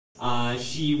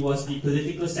She was the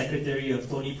political secretary of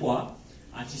Tony Phua.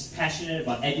 She's passionate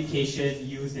about education,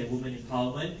 youth, and women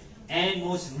empowerment. And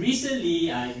most recently,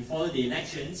 if you follow the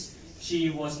elections, she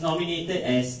was nominated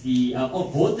as the, or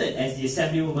voted as the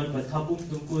Assemblywoman for Kampung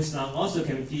Tunku Selangor. So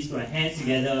can we please put our hands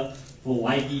together for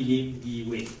YB Lim Yi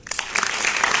Wei.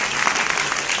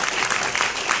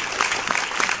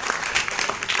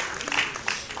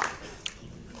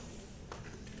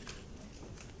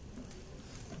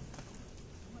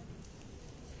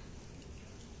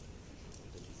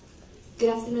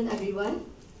 Good afternoon, everyone.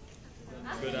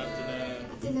 Good afternoon.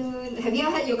 Afternoon. Have you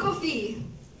all had your coffee?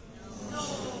 No.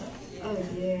 Oh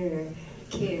dear.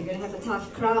 Okay, we're gonna have a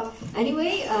tough crowd.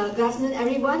 Anyway, good afternoon,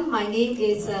 everyone. My name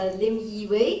is Lim Yi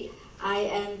Wei. I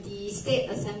am the State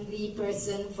Assembly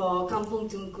person for Kampung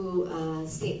Tunku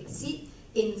State seat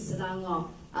in Selangor.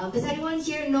 Does anyone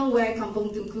here know where Kampung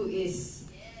Tunku is?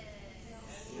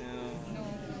 No.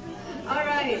 All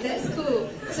right, that's cool.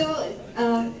 So.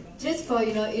 Just for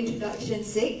introduction's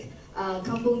sake,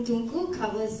 Kampung Tunku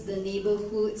covers the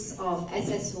neighborhoods of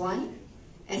SS1,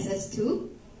 SS2,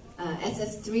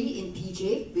 SS3 in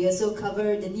PJ. We also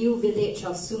cover the new village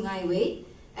of Sungai Way,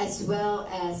 as well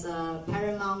as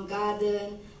Paramount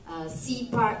Garden, Sea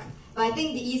Park. But I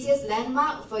think the easiest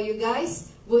landmark for you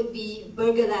guys would be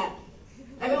Burger Lab.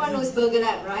 Everyone knows Burger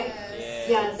Lab, right? Yes.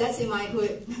 Yeah, that's in my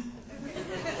hood.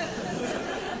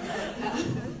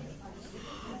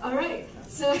 All right.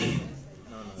 So,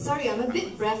 sorry, I'm a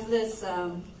bit breathless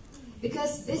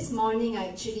because this morning I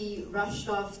actually rushed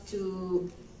off to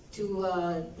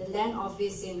the land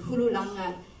office in Hulu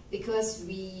Langat because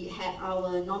we had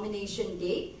our nomination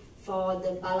day for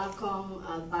the Balakong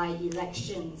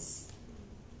by-elections.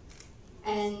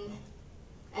 And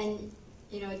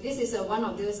this is one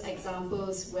of those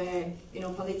examples where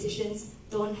politicians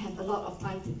don't have a lot of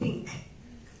time to think.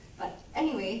 But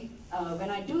anyway,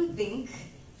 when I do think,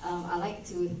 I like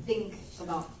to think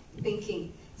about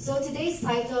thinking. So today's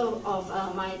title of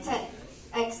my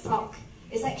TEDx talk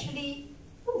is actually,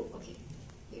 here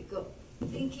you go,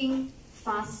 Thinking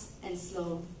Fast and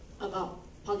Slow About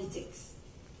Politics.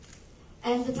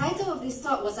 And the title of this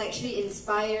talk was actually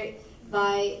inspired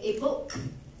by a book,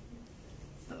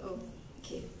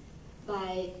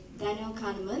 by Daniel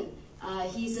Kahneman.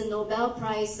 He's a Nobel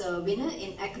Prize winner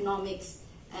in economics.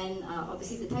 And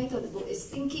obviously the title of the book is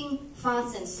Thinking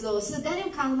Fast and Slow. So Daniel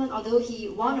Kahneman, although he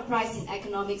won a prize in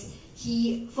economics,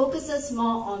 he focuses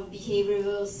more on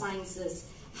behavioral sciences,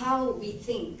 how we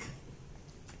think.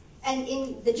 And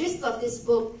in the gist of this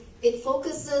book, it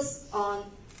focuses on,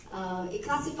 it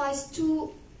classifies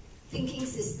two thinking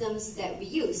systems that we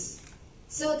use.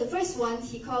 So the first one,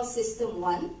 he calls System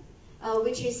 1,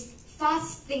 which is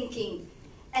fast thinking.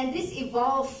 And this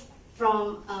evolved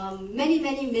from many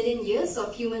million years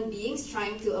of human beings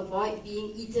trying to avoid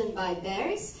being eaten by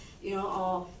bears,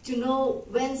 or to know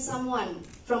when someone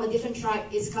from a different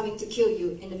tribe is coming to kill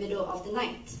you in the middle of the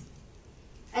night.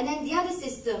 And then the other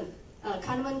system,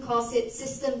 Kahneman calls it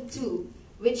System 2,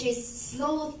 which is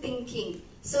slow thinking.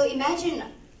 So imagine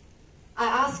I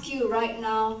ask you right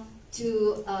now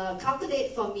to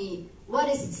calculate for me, what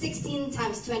is 16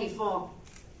 times 24?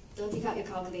 Don't take out your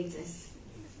calculators.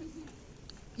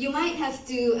 You might have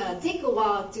to take a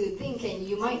while to think, and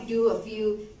you might do a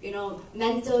few,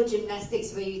 mental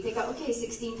gymnastics where you take out, okay,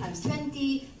 16 times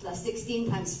 20 plus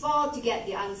 16 times 4 to get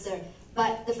the answer.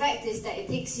 But the fact is that it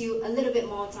takes you a little bit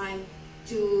more time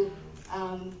to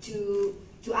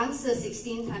answer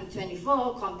 16 times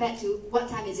 24 compared to what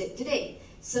time is it today.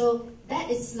 So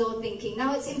that is slow thinking.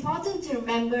 Now it's important to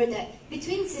remember that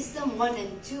between System 1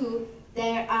 and 2,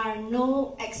 there are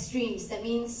no extremes. That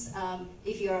means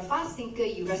if you're a fast thinker,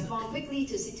 you respond quickly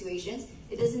to situations.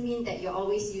 It doesn't mean that you're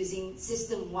always using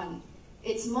System 1.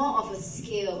 It's more of a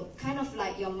scale, kind of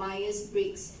like your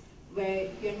Myers-Briggs, where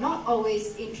you're not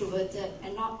always introverted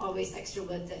and not always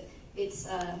extroverted. It's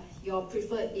your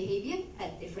preferred behavior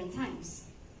at different times.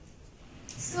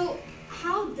 So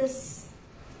how does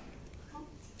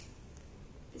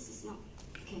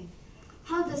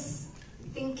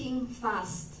thinking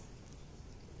fast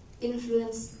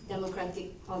influence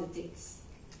democratic politics?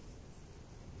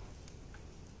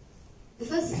 The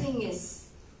first thing is,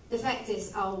 the fact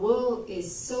is our world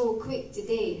is so quick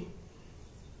today.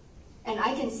 And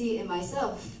I can see it in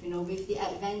myself, with the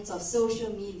advent of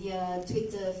social media,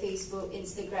 Twitter, Facebook,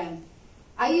 Instagram.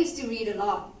 I used to read a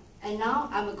lot, and now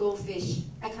I'm a goldfish.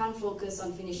 I can't focus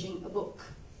on finishing a book.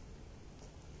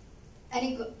 And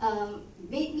it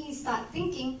made me start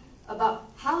thinking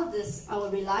about how does our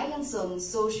reliance on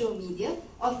social media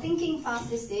or thinking fast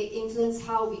this day influence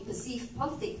how we perceive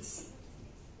politics.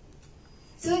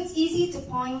 So it's easy to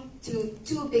point to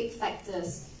two big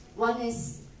factors. One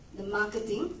is the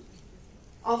marketing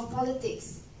of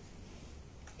politics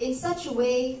in such a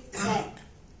way that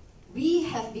we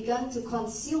have begun to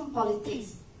consume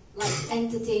politics like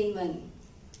entertainment.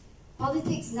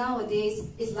 Politics nowadays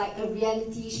is like a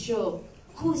reality show.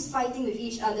 Who's fighting with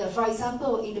each other? For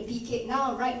example, in the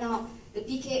right now, the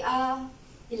PKR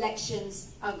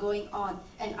elections are going on.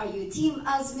 And are you team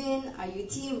Azmin? Are you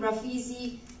team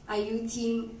Rafizi? Are you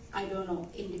team, I don't know,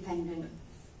 independent?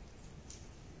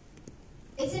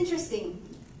 It's interesting.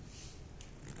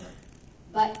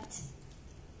 But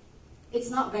it's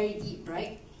not very deep,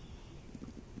 right?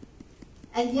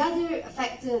 And the other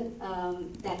factor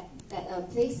that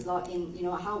plays a lot in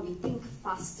how we think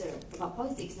faster about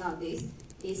politics nowadays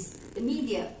is the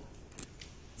media.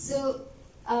 So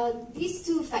these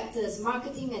two factors,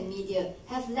 marketing and media,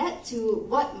 have led to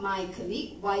what my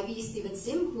colleague YB Steven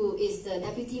Sim, who is the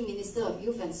Deputy Minister of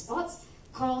Youth and Sports,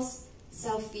 calls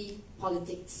selfie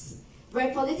politics,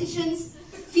 where politicians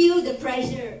feel the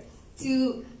pressure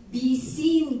to be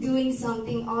seen doing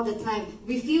something all the time.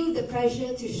 We feel the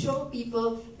pressure to show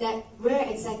people that we're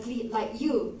exactly like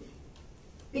you.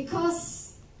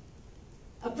 Because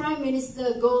a Prime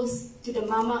Minister goes to the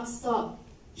mamak store,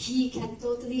 he can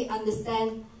totally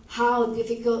understand how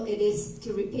difficult it is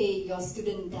to repay your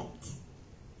student debt.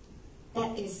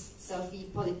 That is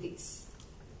selfie politics.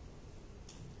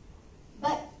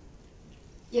 But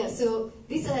yeah, so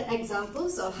these are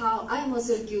examples of how I'm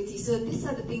also guilty. So these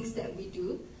are the things that we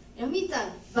do.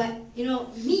 But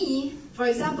me, for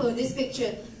example, in this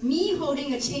picture, me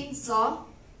holding a chainsaw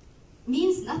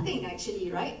means nothing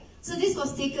actually, right? So this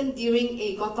was taken during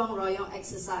a gotong royong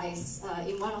exercise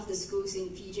in one of the schools in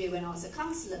PJ when I was a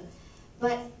counsellor.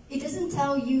 But it doesn't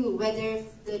tell you whether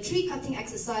the tree cutting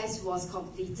exercise was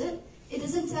completed. It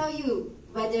doesn't tell you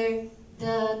whether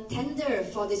the tender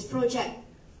for this project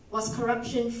was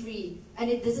corruption free.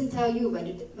 And it doesn't tell you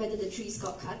whether the trees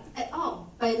got cut at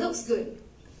all. But it looks good.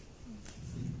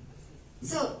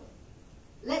 So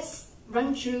let's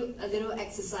run through a little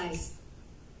exercise.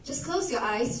 Just close your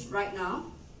eyes right now.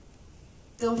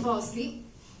 Don't fall asleep.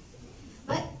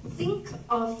 But think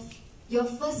of your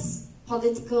first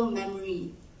political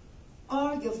memory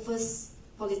or your first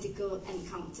political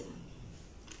encounter.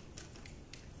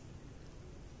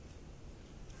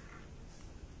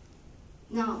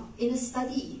 Now, in a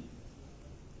study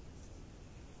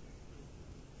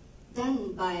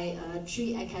done by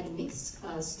three academics,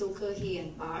 Stoker, Hay,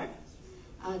 and Barr,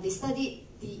 they studied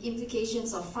the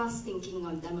implications of fast thinking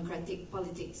on democratic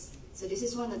politics. So this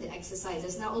is one of the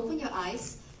exercises. Now open your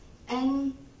eyes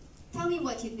and tell me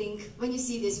what you think when you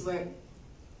see this word.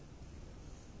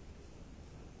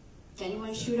 Can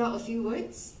anyone shoot out a few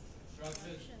words?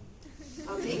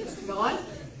 Okay, go on.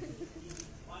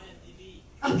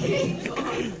 Okay, go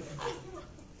on.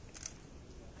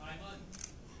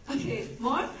 Okay,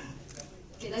 more?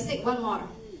 Okay, let's take one more.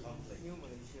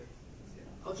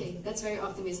 Okay, that's very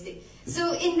optimistic.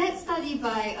 So in that study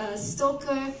by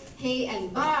Stoker, Hay,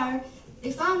 and Barr,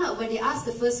 they found out when they asked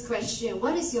the first question,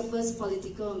 what is your first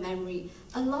political memory?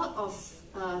 A lot of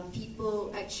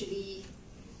people actually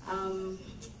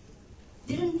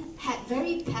had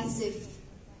very passive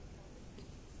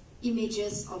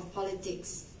images of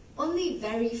politics. Only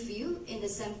very few in the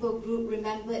sample group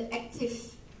remembered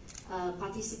active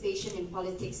participation in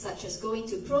politics, such as going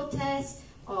to protests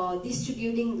or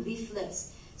distributing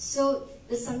leaflets. So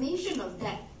the summation of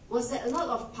that was that a lot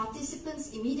of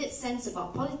participants' immediate sense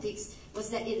about politics was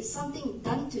that it is something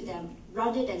done to them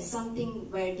rather than something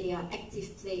where they are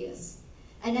active players.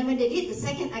 And then when they did the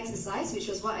second exercise, which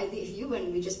was what I did for you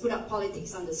when we just put up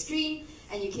politics on the screen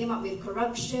and you came up with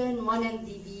corruption,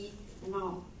 1MDB, and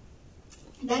all.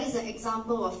 That is an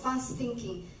example of fast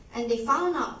thinking. And they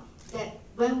found out that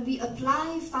when we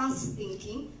apply fast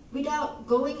thinking without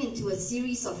going into a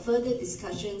series of further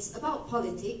discussions about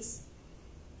politics,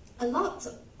 a lot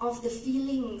of the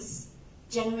feelings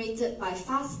generated by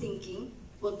fast thinking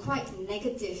were quite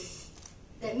negative.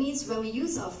 That means when we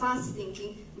use our fast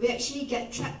thinking, we actually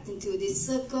get trapped into this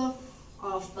circle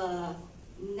of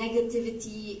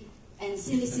negativity and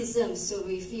cynicism. So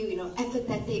we feel,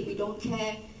 apathetic, we don't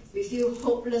care, we feel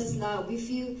hopeless now, we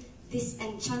feel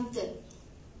disenchanted.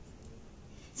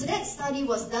 So that study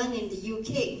was done in the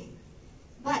UK,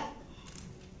 but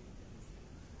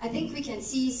I think we can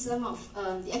see some of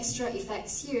the extra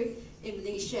effects here in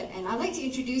Malaysia, and I'd like to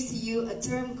introduce to you a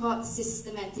term called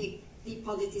systematic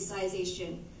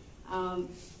depoliticization.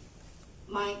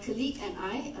 My colleague and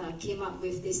I came up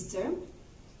with this term,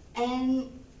 and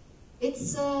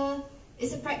it's a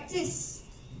practice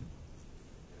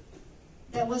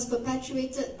that was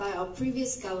perpetuated by our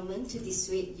previous government to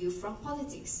dissuade youth from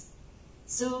politics.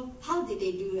 So how did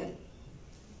they do that?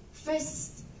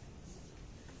 First,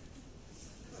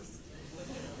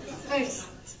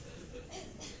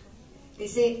 they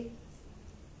say,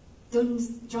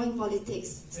 don't join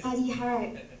politics, study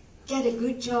hard, get a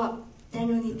good job,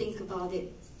 then only think about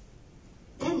it.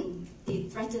 Then they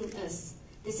threatened us.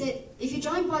 They said, if you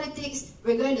join politics,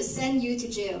 we're going to send you to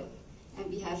jail. And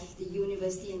we have the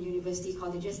University and University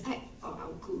Colleges Act, or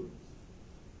AUKU.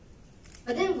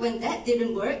 But then when that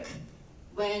didn't work,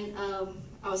 when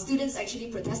our students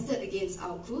actually protested against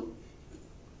AUKU,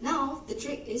 now the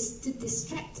trick is to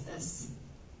distract us.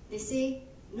 They say,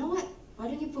 you know what, why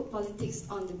don't you put politics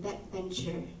on the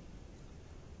backbencher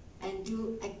and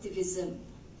do activism?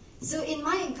 So in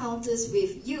my encounters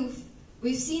with youth,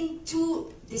 we've seen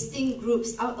two distinct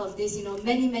groups out of this,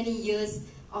 many, many years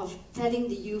of telling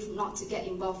the youth not to get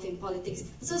involved in politics.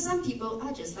 So some people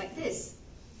are just like this.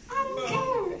 I don't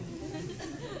care.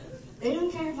 They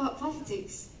don't care about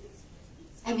politics.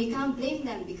 And we can't blame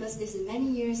them because this is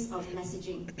many years of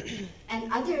messaging.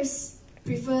 And others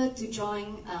prefer to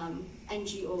join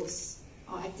NGOs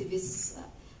or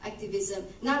activism.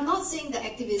 Now, I'm not saying that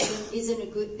activism isn't a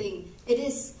good thing. It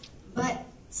is. But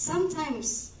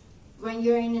sometimes when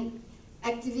you're in an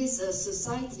activist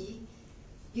society,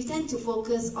 you tend to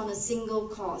focus on a single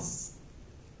cause.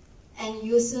 And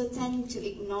you also tend to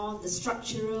ignore the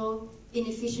structural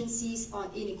inefficiencies or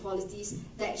inequalities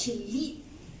that actually lead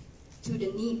to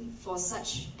the need for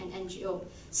such an NGO.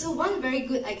 So one very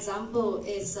good example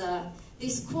is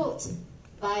this quote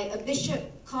by a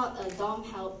bishop called Dom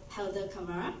Helder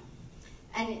Camara.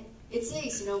 And it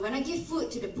says, when I give food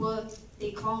to the poor,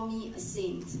 they call me a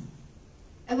saint.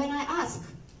 And when I ask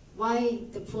why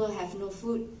the poor have no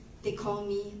food, they call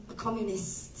me a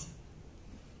communist.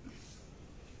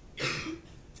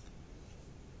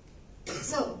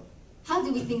 So, how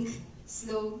do we think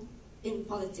slow in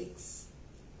politics?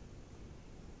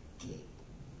 Okay,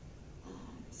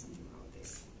 something wrong with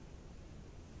this.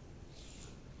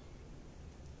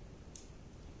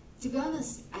 To be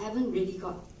honest, I haven't really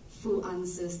got full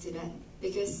answers to that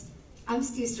because I'm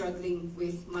still struggling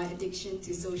with my addiction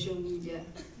to social media.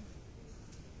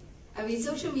 I mean,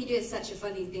 social media is such a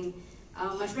funny thing.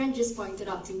 My friend just pointed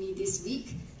out to me this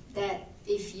week that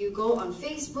if you go on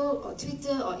Facebook or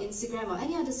Twitter or Instagram or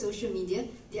any other social media,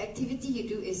 the activity you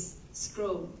do is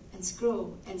scroll and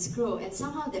scroll and scroll, and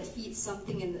somehow that feeds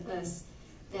something in us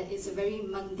that is a very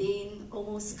mundane,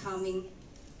 almost calming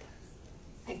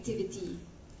activity.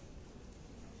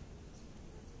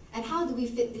 And how do we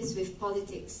fit this with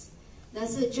politics?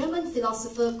 There's a German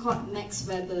philosopher called Max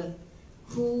Weber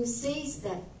who says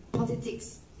that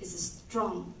politics is a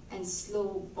strong and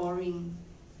slow boring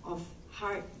of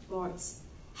hard boards.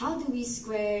 How do we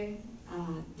square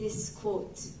this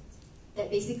quote that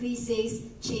basically says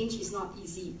change is not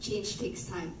easy, change takes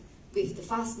time, with the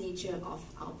fast nature of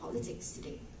our politics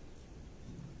today?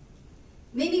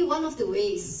 Maybe one of the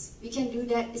ways we can do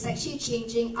that is actually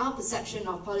changing our perception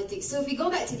of politics. So if we go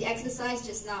back to the exercise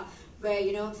just now, where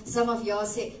some of y'all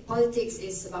say politics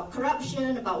is about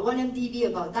corruption, about 1MDB,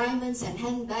 about diamonds and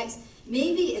handbags,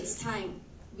 maybe it's time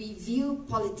we view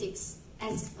politics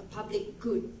as a public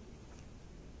good.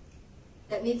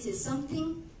 That means it's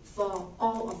something for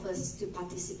all of us to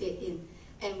participate in.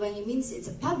 And when it means it's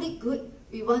a public good,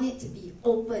 we want it to be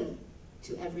open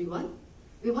to everyone.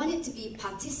 We want it to be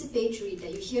participatory,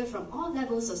 that you hear from all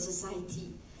levels of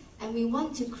society. And we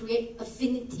want to create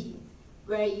affinity,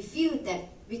 where you feel that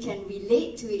we can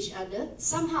relate to each other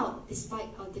somehow, despite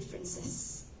our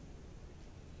differences.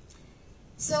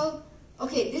 So,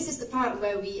 okay, this is the part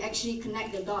where we actually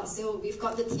connect the dots. So we've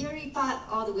got the theory part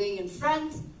all the way in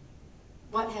front.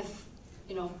 What have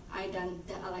I done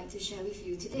that I'd like to share with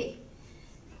you today?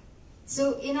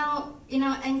 So in our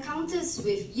encounters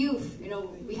with youth,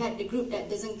 we had the group that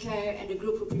doesn't care and the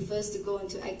group who prefers to go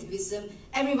into activism.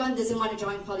 Everyone doesn't want to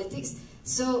join politics.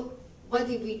 So what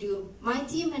did we do? My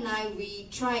team and I, we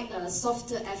tried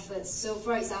softer efforts. So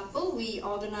for example, we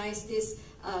organized this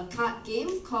card game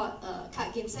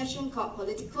session called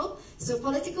Political. So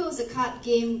Political is a card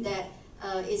game that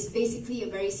is basically a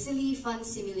very silly, fun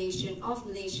simulation of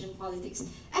Malaysian politics.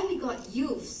 And we got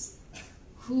youths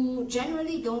who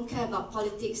generally don't care about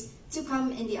politics to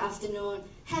come in the afternoon,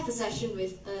 have a session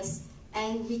with us,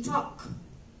 and we talk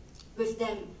with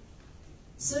them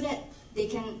so that they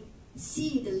can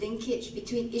see the linkage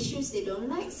between issues they don't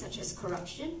like, such as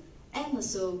corruption, and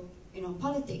also,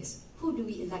 politics. Who do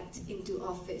we elect into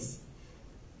office?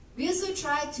 We also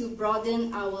try to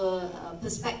broaden our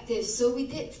perspectives. So we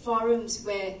did forums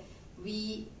where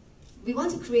we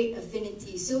want to create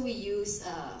affinity. So we use,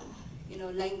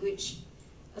 language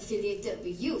affiliated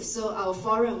with youth. So our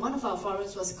forum, one of our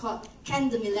forums was called Can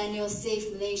the Millennials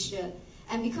Save Malaysia?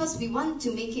 And because we want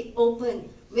to make it open,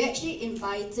 we actually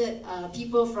invited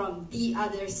people from the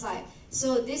other side.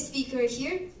 So this speaker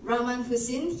here, Rahman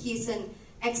Hussein, he's an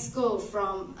exco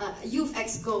from, youth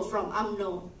exco from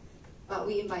UMNO, but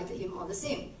we invited him all the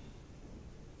same.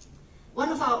 One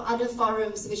of our other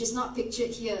forums, which is not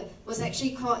pictured here, was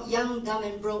actually called Young, Dumb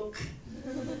and Broke,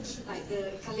 like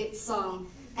the Khalid song.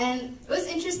 And it was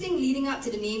interesting leading up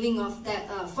to the naming of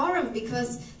that forum,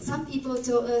 because some people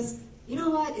told us, you know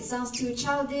what, it sounds too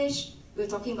childish. We were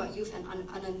talking about youth and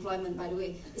unemployment, by the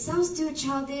way. It sounds too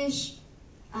childish.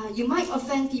 You might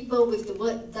offend people with the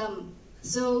word dumb.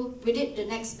 So we did the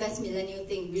next best millennial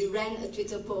thing. We ran a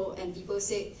Twitter poll and people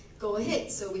said, go ahead.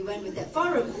 So we went with that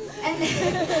forum. And,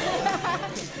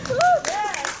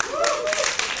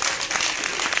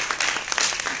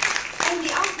 and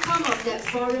the outcome of that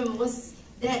forum was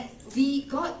that we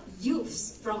got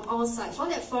youths from all sides. For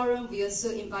that forum, we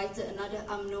also invited another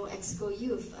UMNO Exco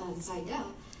youth, Zaida.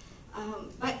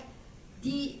 But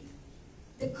the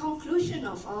conclusion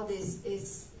of all this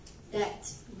is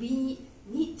that we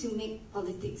need to make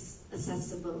politics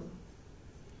accessible.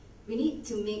 We need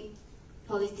to make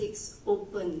politics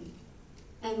open.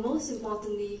 And most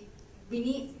importantly, we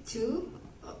need to,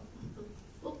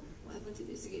 what happened to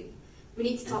this again? We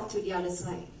need to talk to the other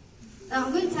side. Now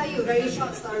I'm going to tell you a very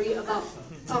short story about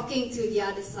talking to the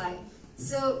other side.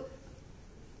 So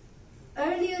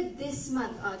earlier this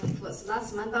month, I think it was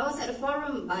last month, I was at a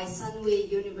forum by Sunway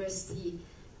University,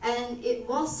 and it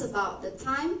was about the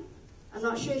time, I'm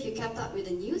not sure if you kept up with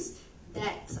the news,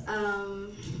 that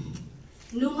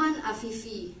Numan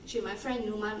Afifi, actually my friend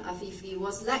Numan Afifi,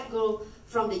 was let go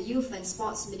from the Youth and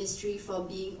Sports Ministry for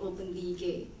being openly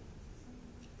gay.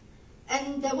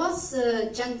 And there was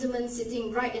a gentleman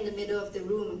sitting right in the middle of the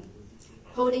room,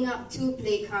 holding up 2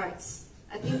 placards.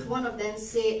 I think one of them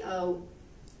said, I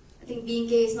think being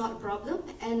gay is not a problem,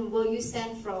 and will you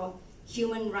stand for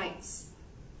human rights?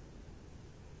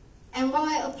 And while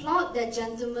I applaud that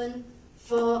gentleman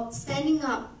for standing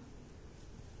up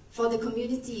for the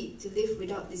community to live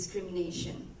without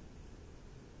discrimination,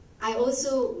 I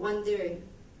also wonder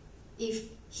if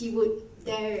he would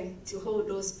dare to hold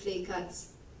those placards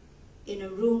in a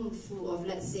room full of,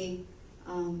 let's say,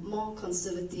 more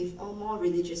conservative or more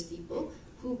religious people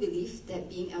who believe that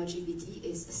being LGBT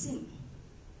is a sin.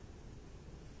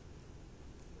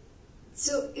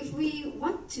 So if we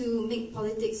want to make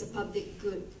politics a public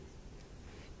good,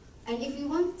 and if we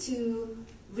want to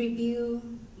rebuild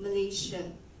Malaysia,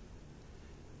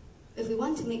 if we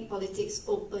want to make politics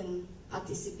open,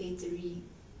 participatory,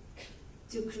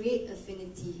 to create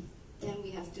affinity, then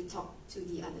we have to talk to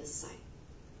the other side.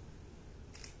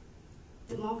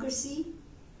 Democracy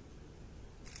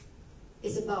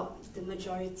is about the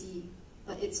majority,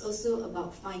 but it's also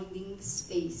about finding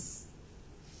space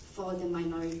for the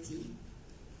minority.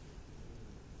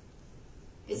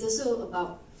 It's also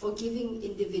about forgiving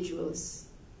individuals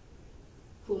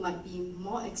who might be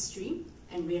more extreme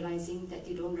and realizing that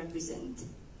they don't represent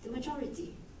the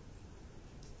majority.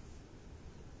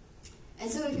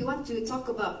 And so if we want to talk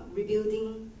about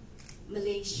rebuilding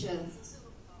Malaysia,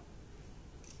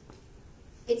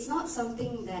 it's not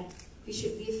something that we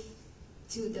should leave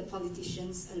to the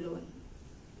politicians alone.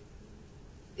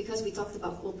 Because we talked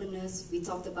about openness, we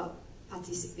talked about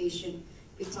participation,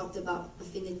 we talked about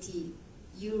affinity,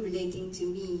 you relating to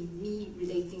me, me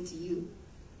relating to you.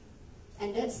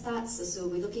 And that starts also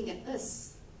with looking at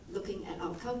us, looking at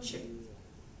our culture.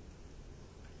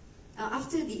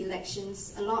 After the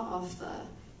elections, a lot of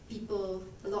people,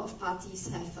 a lot of parties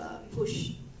have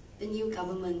pushed the new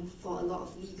government for a lot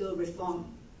of legal reform.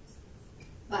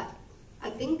 But I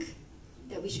think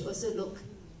that we should also look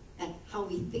at how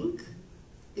we think,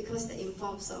 because that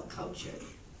informs our culture.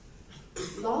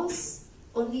 Laws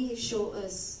only show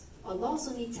us, or laws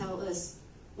only tell us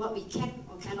what we can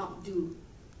or cannot do.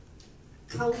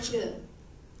 Culture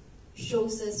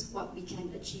shows us what we can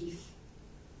achieve.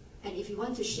 And if we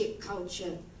want to shape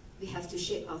culture, we have to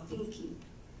shape our thinking.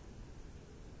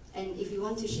 And if we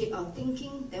want to shape our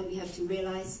thinking, then we have to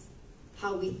realize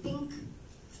how we think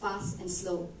fast and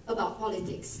slow about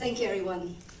politics. Thank you,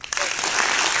 everyone.